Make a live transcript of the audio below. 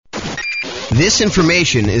This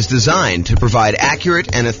information is designed to provide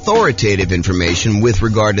accurate and authoritative information with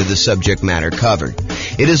regard to the subject matter covered.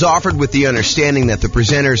 It is offered with the understanding that the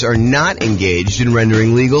presenters are not engaged in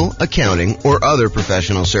rendering legal, accounting, or other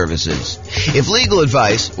professional services. If legal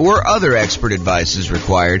advice or other expert advice is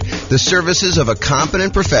required, the services of a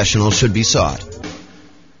competent professional should be sought.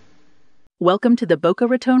 Welcome to the Boca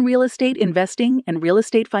Raton Real Estate Investing and Real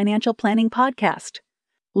Estate Financial Planning Podcast.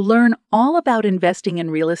 Learn all about investing in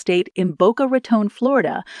real estate in Boca Raton,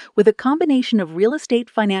 Florida, with a combination of real estate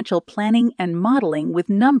financial planning and modeling with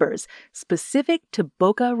numbers specific to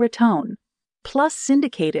Boca Raton, plus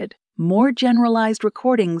syndicated, more generalized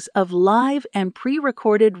recordings of live and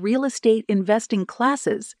pre-recorded real estate investing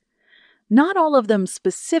classes, not all of them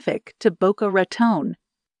specific to Boca Raton.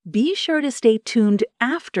 Be sure to stay tuned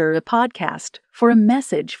after the podcast for a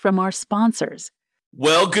message from our sponsors.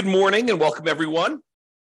 Well, good morning and welcome everyone.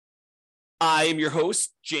 I am your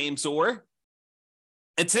host, James Orr,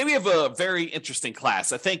 and today we have a very interesting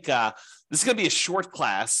class. I think this is going to be a short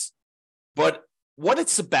class, but what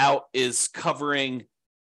it's about is covering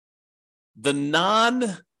the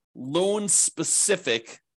non-loan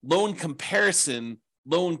specific, loan comparison,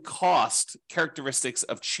 loan cost characteristics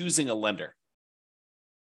of choosing a lender.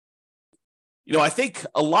 You know, I think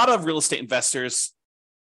a lot of real estate investors,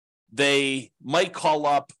 they might call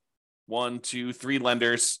up 1, 2, 3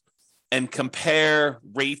 lenders and compare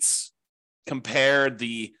rates, compare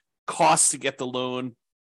the cost to get the loan.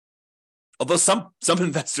 Although some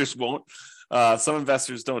investors won't. Some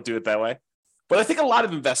investors don't do it that way. But I think a lot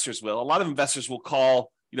of investors will. A lot of investors will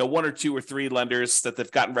call, 1 or 2 or 3 lenders that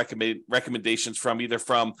they've gotten recommendations from, either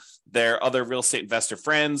from their other real estate investor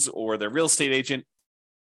friends or their real estate agent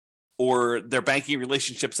or their banking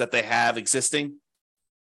relationships that they have existing.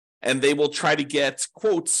 And they will try to get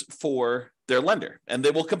quotes for their lender, and they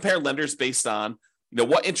will compare lenders based on,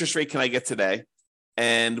 what interest rate can I get today,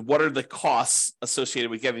 and what are the costs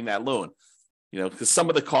associated with getting that loan? Because some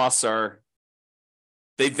of the costs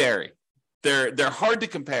they vary. They're hard to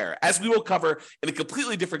compare, as we will cover in a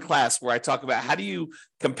completely different class where I talk about how do you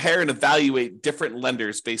compare and evaluate different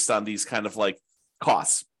lenders based on these kind of like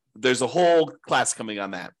costs. There's a whole class coming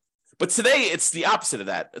on that. But today it's the opposite of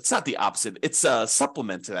that. It's not the opposite. It's a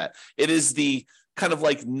supplement to that. It is the kind of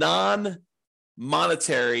like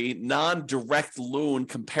non-monetary, non-direct loan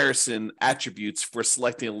comparison attributes for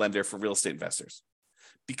selecting a lender for real estate investors.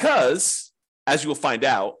 Because, as you will find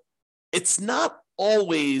out, it's not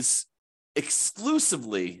always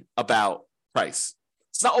exclusively about price.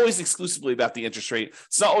 It's not always exclusively about the interest rate.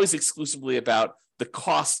 It's not always exclusively about the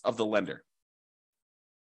cost of the lender.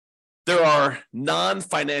 There are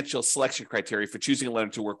non-financial selection criteria for choosing a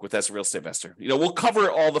lender to work with as a real estate investor. We'll cover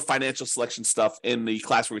all the financial selection stuff in the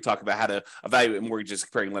class where we talk about how to evaluate mortgages,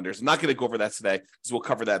 comparing lenders. I'm not going to go over that today because we'll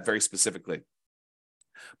cover that very specifically.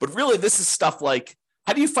 But really, this is stuff like,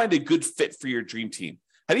 how do you find a good fit for your dream team?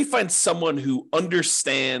 How do you find someone who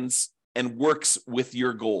understands and works with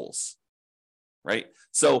your goals, right?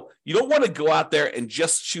 So you don't want to go out there and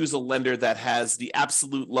just choose a lender that has the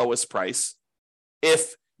absolute lowest price.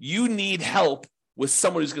 If you need help with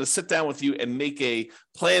someone who's going to sit down with you and make a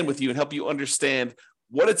plan with you and help you understand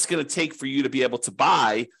what it's going to take for you to be able to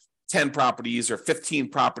buy 10 properties or 15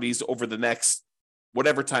 properties over the next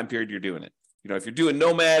whatever time period you're doing it. If you're doing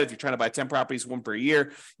Nomad, if you're trying to buy 10 properties, 1 per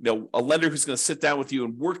year, a lender who's going to sit down with you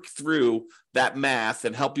and work through that math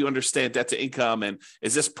and help you understand debt to income. And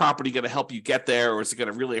is this property going to help you get there, or is it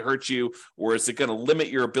going to really hurt you? Or is it going to limit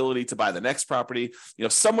your ability to buy the next property?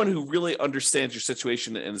 Someone who really understands your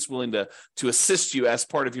situation and is willing to assist you as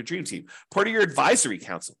part of your dream team, part of your advisory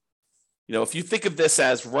council. If you think of this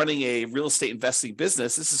as running a real estate investing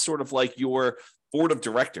business, this is sort of like your board of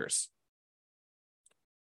directors,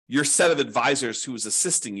 your set of advisors who is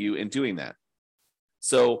assisting you in doing that.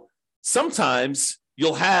 So sometimes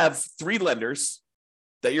you'll have 3 lenders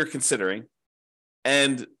that you're considering,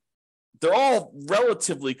 and they're all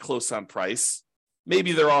relatively close on price.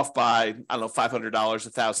 Maybe they're off by, $500,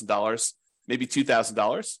 $1,000, maybe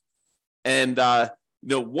 $2,000. And,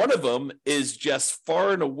 one of them is just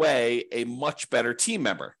far and away a much better team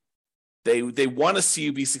member. They want to see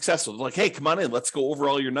you be successful. They're like, hey, come on in. Let's go over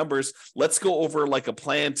all your numbers. Let's go over like a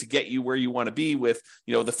plan to get you where you want to be with,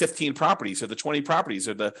 the 15 properties or the 20 properties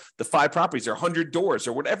or the 5 properties or 100 doors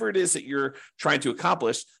or whatever it is that you're trying to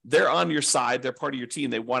accomplish. They're on your side. They're part of your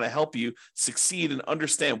team. They want to help you succeed and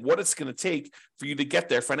understand what it's going to take for you to get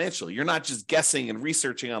there financially. You're not just guessing and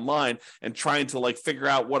researching online and trying to like figure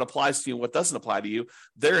out what applies to you and what doesn't apply to you.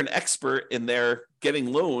 They're an expert in their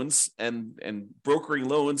getting loans and brokering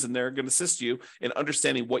loans, and they're going to assist you in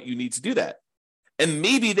understanding what you need to do that. And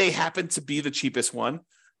maybe they happen to be the cheapest one,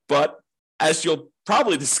 but as you'll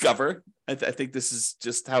probably discover, I think this is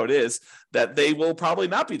just how it is, that they will probably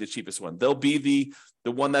not be the cheapest one. They'll be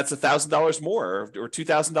the one that's $1,000 more or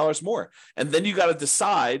 $2,000 more. And then you got to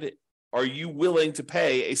decide, are you willing to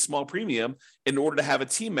pay a small premium in order to have a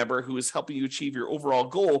team member who is helping you achieve your overall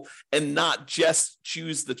goal and not just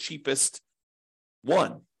choose the cheapest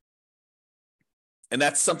one? And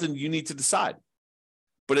that's something you need to decide.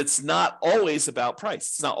 But it's not always about price.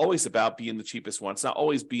 It's not always about being the cheapest one. It's not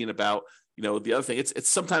always being about, the other thing. It's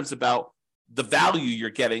sometimes about the value you're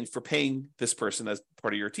getting for paying this person as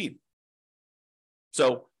part of your team.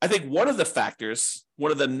 So I think one of the factors,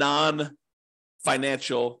 one of the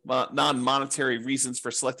non-financial, non-monetary reasons for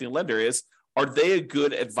selecting a lender is, are they a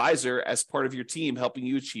good advisor as part of your team helping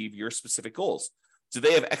you achieve your specific goals? Do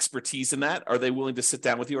they have expertise in that? Are they willing to sit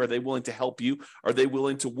down with you? Are they willing to help you? Are they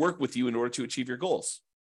willing to work with you in order to achieve your goals?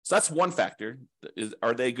 So that's one factor.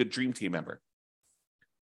 Are they a good dream team member?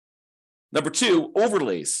 Number two,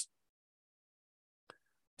 overlays.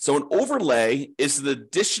 So an overlay is an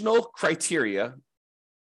additional criteria,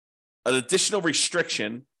 an additional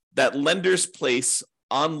restriction that lenders place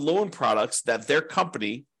on loan products that their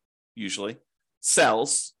company usually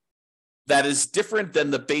sells that is different than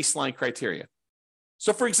the baseline criteria.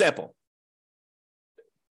 So for example,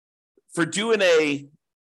 for doing a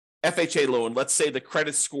FHA loan, let's say the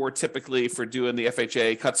credit score typically for doing the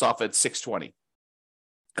FHA cuts off at 620.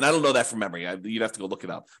 And I don't know that from memory. You'd have to go look it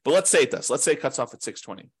up. But let's say it does. Let's say it cuts off at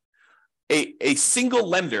 620. A single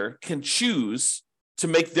lender can choose to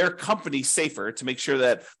make their company safer, to make sure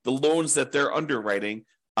that the loans that they're underwriting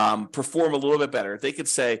perform a little bit better. They could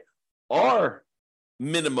say, our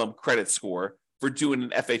minimum credit score for doing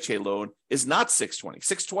an FHA loan is not 620.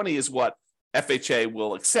 620 is what FHA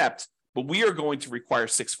will accept, but we are going to require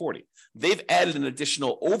 640. They've added an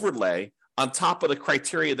additional overlay on top of the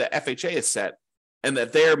criteria that FHA has set, and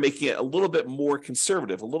that they're making it a little bit more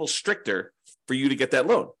conservative, a little stricter for you to get that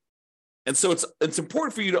loan. And so it's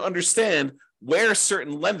important for you to understand where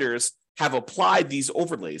certain lenders have applied these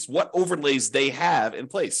overlays, what overlays they have in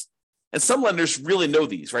place. And some lenders really know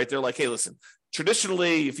these, right? They're like, hey, listen,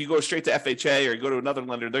 traditionally, if you go straight to FHA or you go to another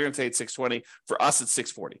lender, they're going to say it's 620. For us, it's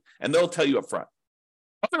 640. And they'll tell you up front.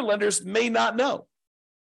 Other lenders may not know.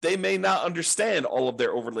 They may not understand all of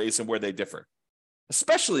their overlays and where they differ,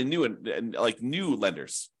 especially new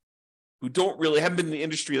lenders who haven't been in the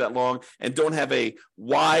industry that long and don't have a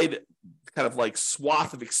wide kind of like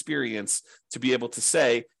swath of experience to be able to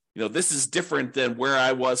say, this is different than where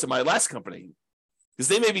I was in my last company. Because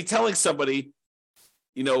they may be telling somebody,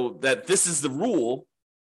 that this is the rule,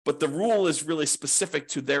 but the rule is really specific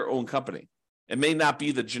to their own company. It may not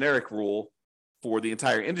be the generic rule for the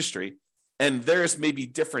entire industry, and theirs may be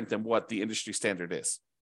different than what the industry standard is.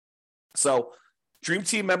 So dream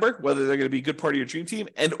team member, whether they're going to be a good part of your dream team,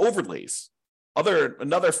 and overlays.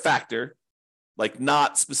 Another factor, like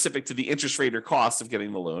not specific to the interest rate or cost of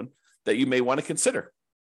getting the loan, that you may want to consider.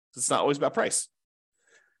 It's not always about price.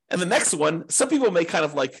 And the next one, some people may kind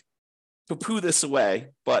of like poo-poo this away,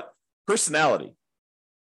 but personality.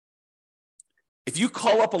 If you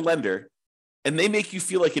call up a lender and they make you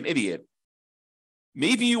feel like an idiot,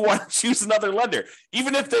 maybe you want to choose another lender,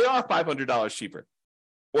 even if they are $500 cheaper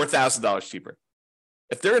or $1,000 cheaper.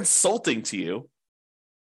 If they're insulting to you,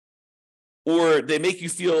 or they make you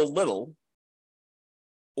feel little,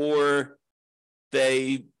 or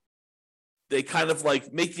they kind of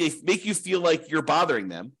like make you feel like you're bothering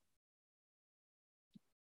them,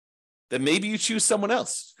 then maybe you choose someone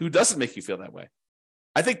else who doesn't make you feel that way.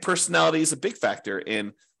 I think personality is a big factor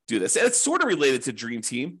in do this. And it's sort of related to Dream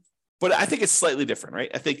Team, but I think it's slightly different,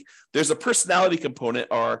 right? I think there's a personality component,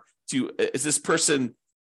 is this going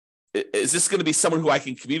to be someone who I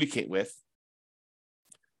can communicate with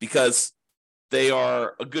because they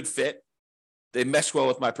are a good fit, they mesh well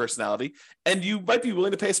with my personality, and you might be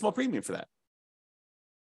willing to pay a small premium for that.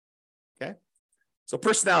 Okay? So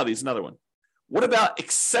personality is another one. What about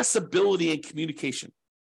accessibility and communication?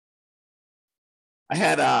 I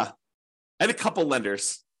had a couple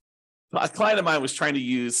lenders. A client of mine was trying to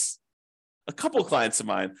use, a couple clients of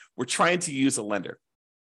mine were trying to use a lender.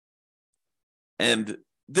 And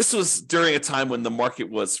this was during a time when the market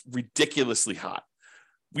was ridiculously hot.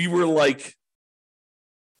 We were like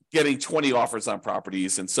getting 20 offers on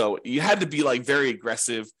properties. And so you had to be like very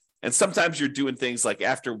aggressive. And sometimes you're doing things like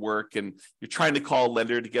after work and you're trying to call a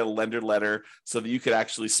lender to get a lender letter so that you could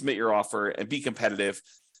actually submit your offer and be competitive.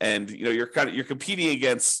 And you're competing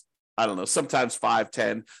against, I don't know, sometimes 5,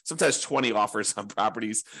 10, sometimes 20 offers on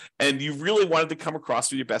properties. And you really wanted to come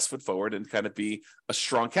across with your best foot forward and kind of be a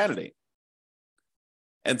strong candidate.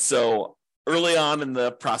 And so early on in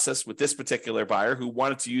the process with this particular buyer who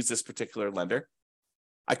wanted to use this particular lender,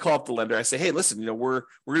 I call up the lender. I say, hey, listen, we're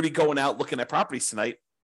going to be going out looking at properties tonight.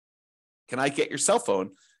 Can I get your cell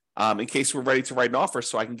phone in case we're ready to write an offer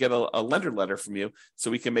so I can get a lender letter from you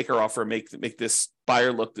so we can make our offer, make this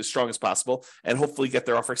buyer look as strong as possible and hopefully get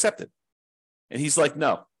their offer accepted. And he's like,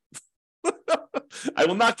 no, I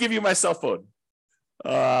will not give you my cell phone.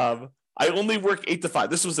 I only work 8 to 5.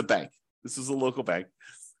 This was a bank. This was a local bank,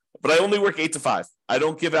 but I only work 8 to 5. I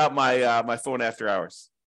don't give out my phone after hours.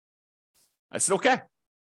 I said, okay.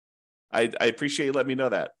 I appreciate you letting me know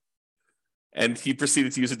that. And he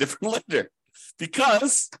proceeded to use a different lender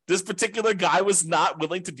because this particular guy was not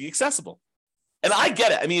willing to be accessible. And I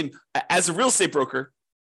get it. I mean, as a real estate broker,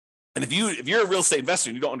 and if you're a real estate investor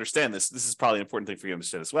and you don't understand this is probably an important thing for you to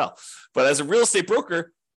understand as well. But as a real estate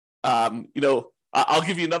broker, I'll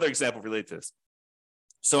give you another example related to this.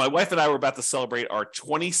 So my wife and I were about to celebrate our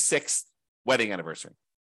 26th wedding anniversary,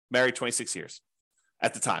 married 26 years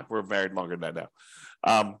at the time. We're married longer than that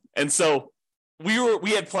now. And so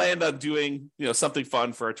we had planned on doing, something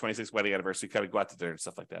fun for our 26th wedding anniversary, kind of go out to dinner and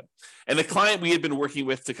stuff like that. And the client we had been working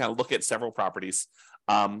with to kind of look at several properties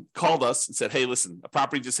called us and said, hey, listen, a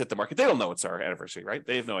property just hit the market. They don't know it's our anniversary, right?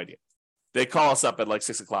 They have no idea. They call us up at like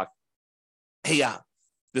 6:00. Hey,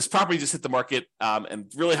 this property just hit the market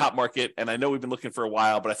and really hot market. And I know we've been looking for a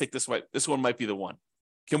while, but I think this one might be the one.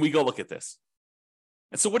 Can we go look at this?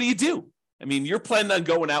 And so what do you do? I mean, you're planning on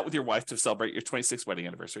going out with your wife to celebrate your 26th wedding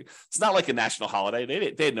anniversary. It's not like a national holiday.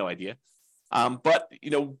 They had no idea. But,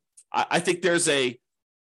 I think there's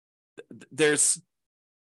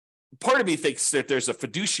part of me thinks that there's a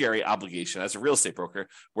fiduciary obligation as a real estate broker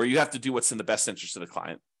where you have to do what's in the best interest of the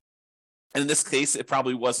client. And in this case, it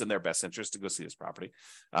probably was in their best interest to go see this property.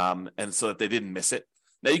 And so that they didn't miss it.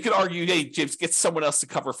 Now, you could argue, hey, James, get someone else to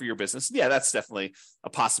cover for your business. Yeah, that's definitely a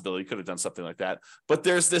possibility. You could have done something like that. But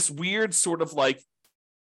there's this weird sort of like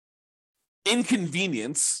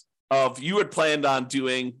inconvenience of you had planned on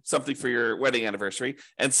doing something for your wedding anniversary,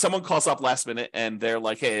 and someone calls up last minute and they're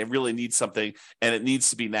like, hey, I really need something, and it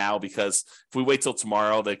needs to be now because if we wait till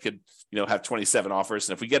tomorrow, they could have 27 offers.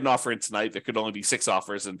 And if we get an offer in tonight, there could only be 6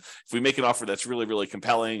 offers. And if we make an offer that's really, really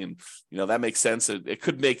compelling and, that makes sense, it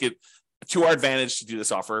could make it to our advantage to do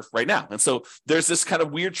this offer right now. And so there's this kind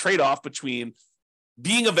of weird trade-off between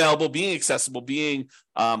being available, being accessible, being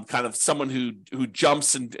kind of someone who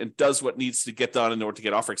jumps and does what needs to get done in order to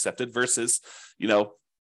get offer accepted versus, nope,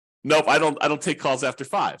 I don't take calls after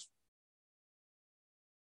 5.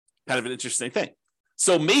 Kind of an interesting thing.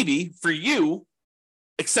 So maybe for you,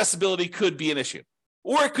 accessibility could be an issue,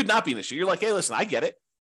 or it could not be an issue. You're like, hey, listen, I get it.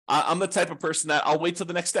 I'm the type of person that I'll wait till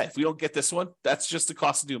the next day. If we don't get this one, that's just the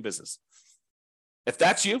cost of doing business. If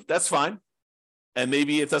that's you, that's fine. And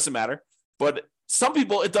maybe it doesn't matter. But some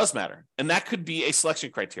people, it does matter. And that could be a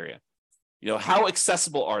selection criteria. How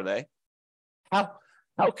accessible are they? How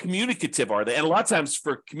communicative are they? And a lot of times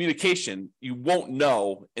for communication, you won't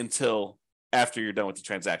know until after you're done with the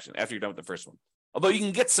transaction, after you're done with the first one. Although you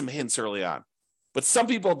can get some hints early on. But some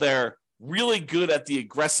people, they're really good at the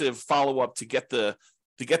aggressive follow-up to get the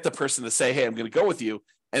person to say, hey, I'm going to go with you.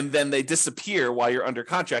 And then they disappear while you're under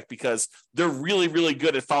contract because they're really, really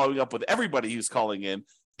good at following up with everybody who's calling in,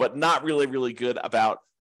 but not really, really good about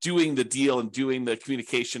doing the deal and doing the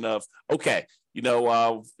communication of, okay,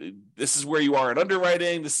 this is where you are in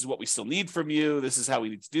underwriting. This is what we still need from you. This is how we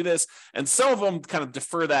need to do this. And some of them kind of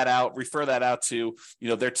refer that out to,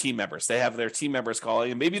 their team members. They have their team members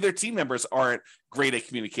calling, and maybe their team members aren't great at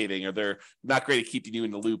communicating, or they're not great at keeping you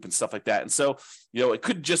in the loop and stuff like that. And so, it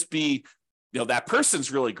could just be, that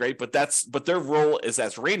person's really great, but their role is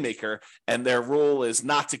as rainmaker, and their role is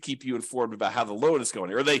not to keep you informed about how the loan is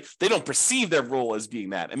going, or they don't perceive their role as being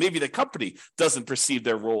that. And maybe the company doesn't perceive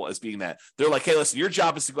their role as being that. They're like, hey, listen, your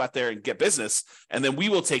job is to go out there and get business, and then we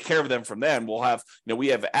will take care of them from them. We'll have, we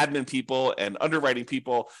have admin people and underwriting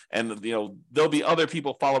people, and, there'll be other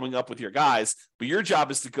people following up with your guys, but your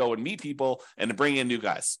job is to go and meet people and to bring in new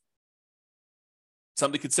guys.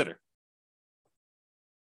 Something to consider.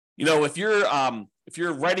 If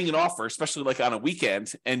you're writing an offer, especially like on a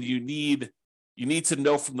weekend, and you need to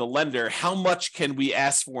know from the lender how much can we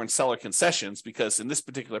ask for in seller concessions, because in this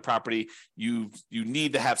particular property, you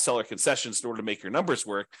need to have seller concessions in order to make your numbers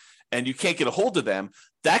work, and you can't get a hold of them,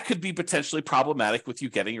 that could be potentially problematic with you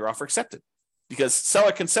getting your offer accepted, because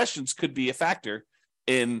seller concessions could be a factor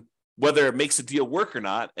in whether it makes a deal work or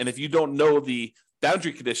not. And if you don't know the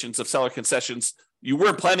boundary conditions of seller concessions, you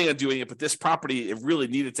weren't planning on doing it, but this property, it really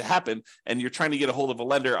needed to happen, and you're trying to get a hold of a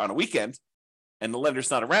lender on a weekend, and the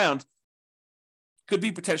lender's not around, could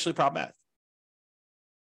be potentially problematic.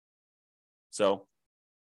 So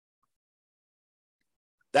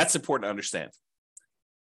That's important to understand.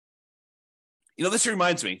 This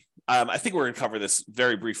reminds me, I think we're going to cover this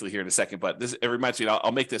very briefly here in a second, but it reminds me,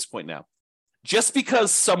 I'll make this point now. Just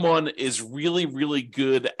because someone is really, really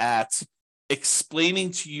good at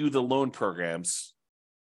explaining to you the loan programs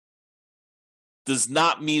does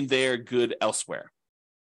not mean they're good elsewhere.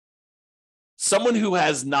 Someone who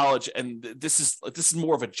has knowledge, and this is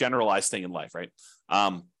more of a generalized thing in life, right?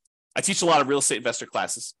 I teach a lot of real estate investor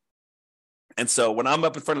classes. And so when I'm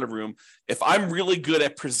up in front of the room, if I'm really good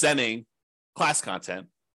at presenting class content,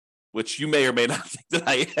 which you may or may not think that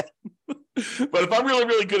I am, but if I'm really,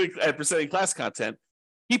 really good at presenting class content,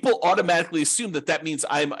 people automatically assume that means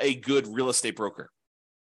I'm a good real estate broker,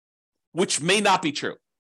 which may not be true.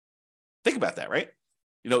 Think about that, right?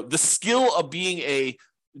 The skill of being a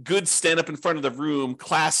good stand up in front of the room,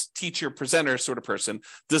 class teacher, presenter sort of person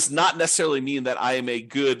does not necessarily mean that I am a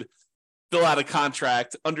good fill out a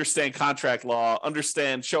contract, understand contract law,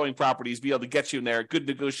 understand showing properties, be able to get you in there, good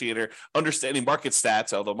negotiator, understanding market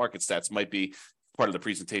stats, although market stats might be part of the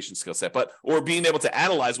presentation skill set, or being able to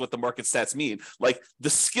analyze what the market stats mean. Like the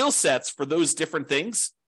skill sets for those different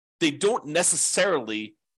things, they don't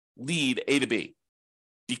necessarily lead A to B.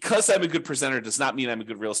 Because I'm a good presenter does not mean I'm a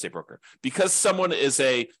good real estate broker. Because someone is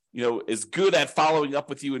is good at following up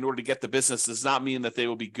with you in order to get the business does not mean that they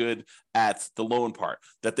will be good at the loan part,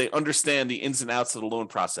 that they understand the ins and outs of the loan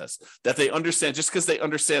process, that they understand, just because they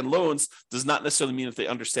understand loans does not necessarily mean that they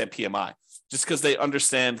understand PMI. Just because they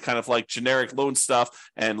understand kind of like generic loan stuff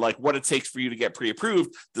and like what it takes for you to get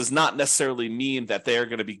pre-approved does not necessarily mean that they are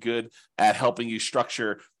going to be good at helping you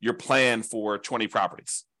structure your plan for 20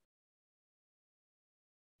 properties.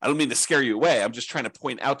 I don't mean to scare you away. I'm just trying to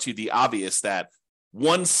point out to you the obvious that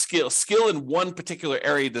one skill in one particular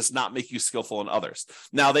area does not make you skillful in others.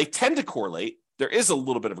 Now, they tend to correlate. There is a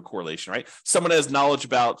little bit of a correlation, right? Someone has knowledge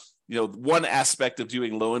about, one aspect of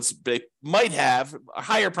doing loans, they might have a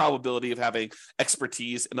higher probability of having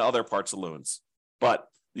expertise in other parts of loans. But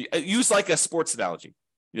use like a sports analogy.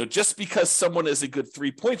 Just because someone is a good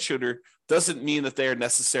three-point shooter doesn't mean that they are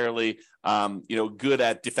necessarily, good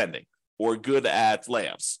at defending or good at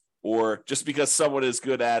layups, or just because someone is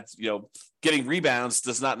good at, getting rebounds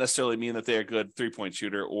does not necessarily mean that they're a good three-point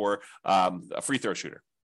shooter or a free throw shooter,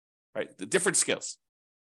 right? The different skills.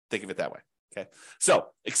 Think of it that way. Okay. So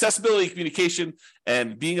accessibility, communication,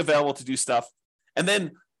 and being available to do stuff. And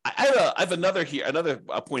then I have another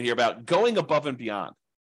point here about going above and beyond.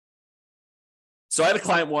 So I had a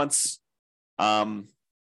client once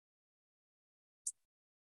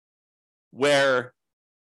where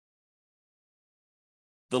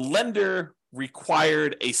the lender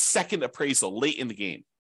required a second appraisal late in the game.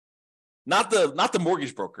 Not the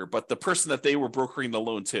mortgage broker, but the person that they were brokering the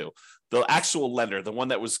loan to, the actual lender, the one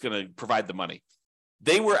that was going to provide the money.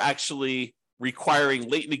 They were actually requiring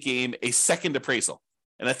late in the game a second appraisal.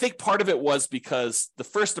 And I think part of it was because the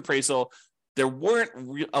first appraisal, there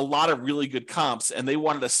weren't a lot of really good comps, and they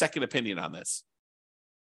wanted a second opinion on this.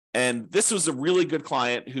 And this was a really good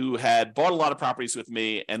client who had bought a lot of properties with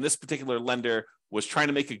me, and this particular lender was trying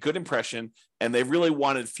to make a good impression, and they really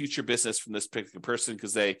wanted future business from this particular person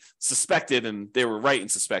because they suspected, and they were right in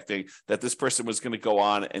suspecting, that this person was going to go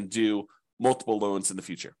on and do multiple loans in the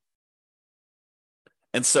future.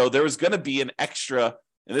 And so there was going to be an extra,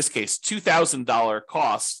 in this case, $2,000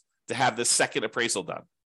 cost to have this second appraisal done.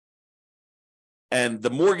 And the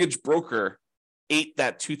mortgage broker ate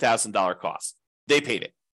that $2,000 cost. They paid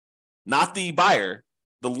it. Not the buyer,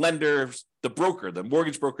 the lender, the broker, the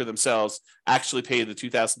mortgage broker themselves actually paid the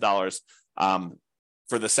 $2,000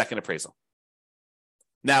 for the second appraisal.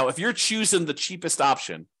 Now, if you're choosing the cheapest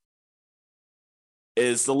option,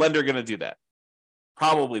 is the lender going to do that?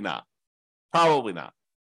 Probably not. Probably not.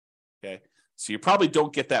 Okay. So you probably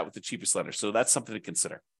don't get that with the cheapest lender. So that's something to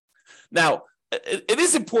consider. Now, it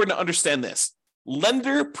is important to understand this.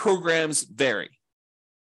 Lender programs vary.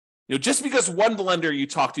 Just because one lender you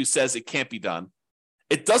talk to says it can't be done,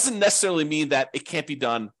 it doesn't necessarily mean that it can't be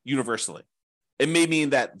done universally. It may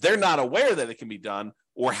mean that they're not aware that it can be done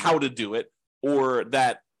or how to do it, or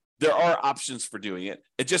that there are options for doing it.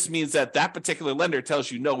 It just means that that particular lender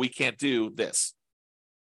tells you, no, we can't do this.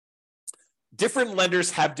 Different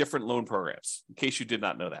lenders have different loan programs, in case you did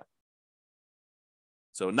not know that.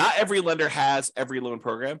 So not every lender has every loan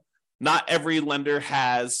program. Not every lender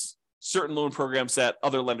has certain loan programs that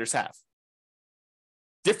other lenders have.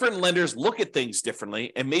 Different lenders look at things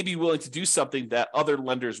differently and may be willing to do something that other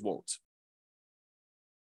lenders won't.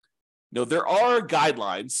 There are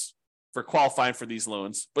guidelines for qualifying for these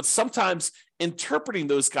loans, but sometimes interpreting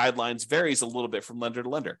those guidelines varies a little bit from lender to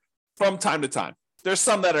lender from time to time. There's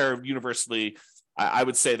some that are universally I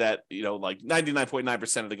would say that, like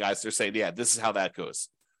 99.9% of the guys, they're saying, yeah, this is how that goes.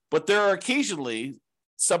 But there are occasionally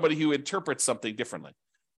somebody who interprets something differently.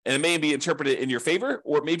 And it may be interpreted in your favor,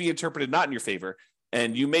 or it may be interpreted not in your favor.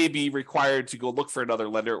 And you may be required to go look for another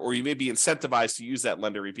lender, or you may be incentivized to use that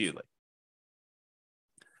lender repeatedly.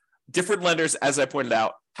 Different lenders, as I pointed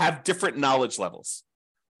out, have different knowledge levels.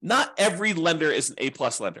 Not every lender is an A+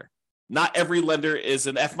 lender. Not every lender is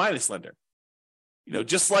an F- lender.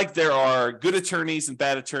 Just like there are good attorneys and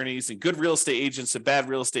bad attorneys, and good real estate agents and bad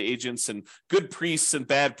real estate agents, and good priests and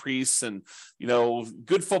bad priests, and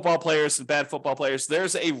good football players and bad football players,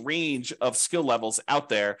 there's a range of skill levels out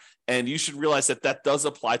there, and you should realize that that does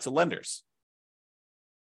apply to lenders.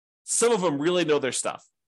 Some of them really know their stuff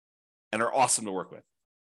and are awesome to work with.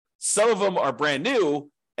 Some of them are brand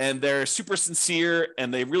new and they're super sincere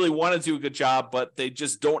and they really want to do a good job, but they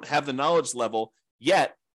just don't have the knowledge level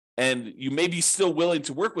yet. And you may be still willing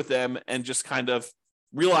to work with them and just kind of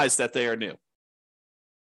realize that they are new.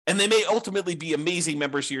 And they may ultimately be amazing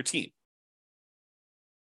members of your team.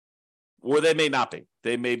 Or they may not be.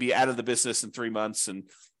 They may be out of the business in 3 months and,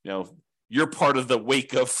 you're part of the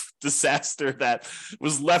wake of disaster that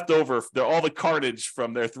was left over, all the carnage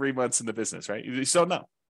from their 3 months in the business, right? You just don't know.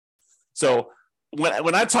 So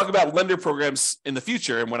when I talk about lender programs in the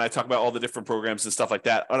future, and when I talk about all the different programs and stuff like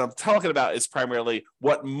that, what I'm talking about is primarily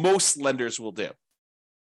what most lenders will do.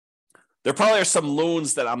 There probably are some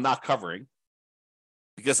loans that I'm not covering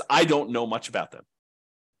because I don't know much about them.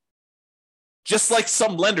 Just like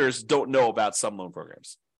some lenders don't know about some loan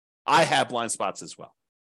programs. I have blind spots as well.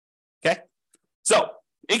 Okay? So,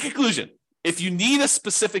 in conclusion, if you need a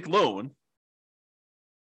specific loan,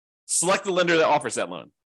 select the lender that offers that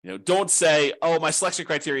loan. Don't say, oh, my selection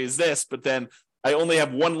criteria is this, but then I only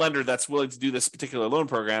have one lender that's willing to do this particular loan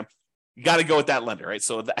program. You got to go with that lender, right?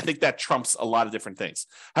 So I think that trumps a lot of different things.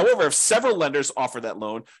 However, if several lenders offer that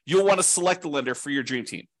loan, you'll want to select the lender for your dream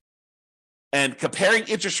team. And comparing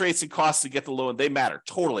interest rates and costs to get the loan, they matter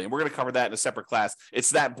totally. And we're going to cover that in a separate class. It's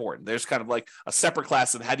that important. There's kind of like a separate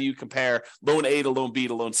class of how do you compare loan A to loan B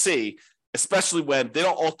to loan C, especially when they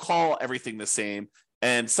don't all call everything the same.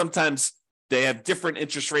 And sometimes they have different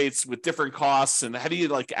interest rates with different costs. And how do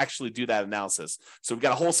you actually do that analysis? So we've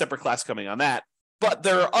got a whole separate class coming on that. But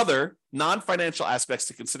there are other non-financial aspects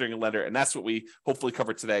to considering a lender, and that's what we hopefully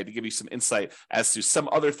covered today to give you some insight as to some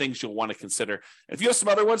other things you'll want to consider. And if you have some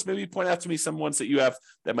other ones, maybe point out to me some ones that you have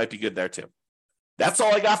that might be good there too. That's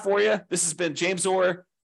all I got for you. This has been James Orr.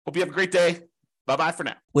 Hope you have a great day. Bye-bye for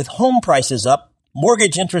now. With home prices up,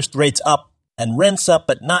 mortgage interest rates up, and rents up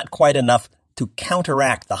but not quite enough to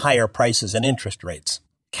counteract the higher prices and interest rates,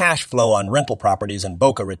 cash flow on rental properties in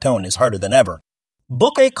Boca Raton is harder than ever.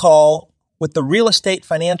 Book a call with the Real Estate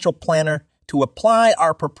Financial Planner to apply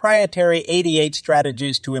our proprietary 88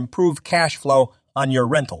 strategies to improve cash flow on your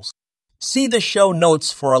rentals. See the show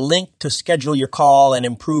notes for a link to schedule your call and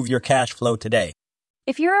improve your cash flow today.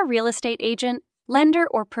 If you're a real estate agent, lender,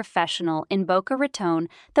 or professional in Boca Raton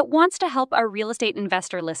that wants to help our real estate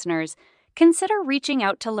investor listeners, consider reaching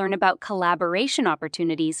out to learn about collaboration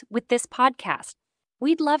opportunities with this podcast.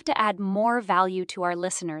 We'd love to add more value to our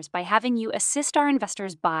listeners by having you assist our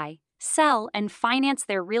investors buy, sell, and finance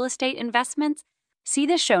their real estate investments. See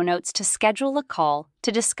the show notes to schedule a call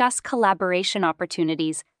to discuss collaboration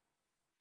opportunities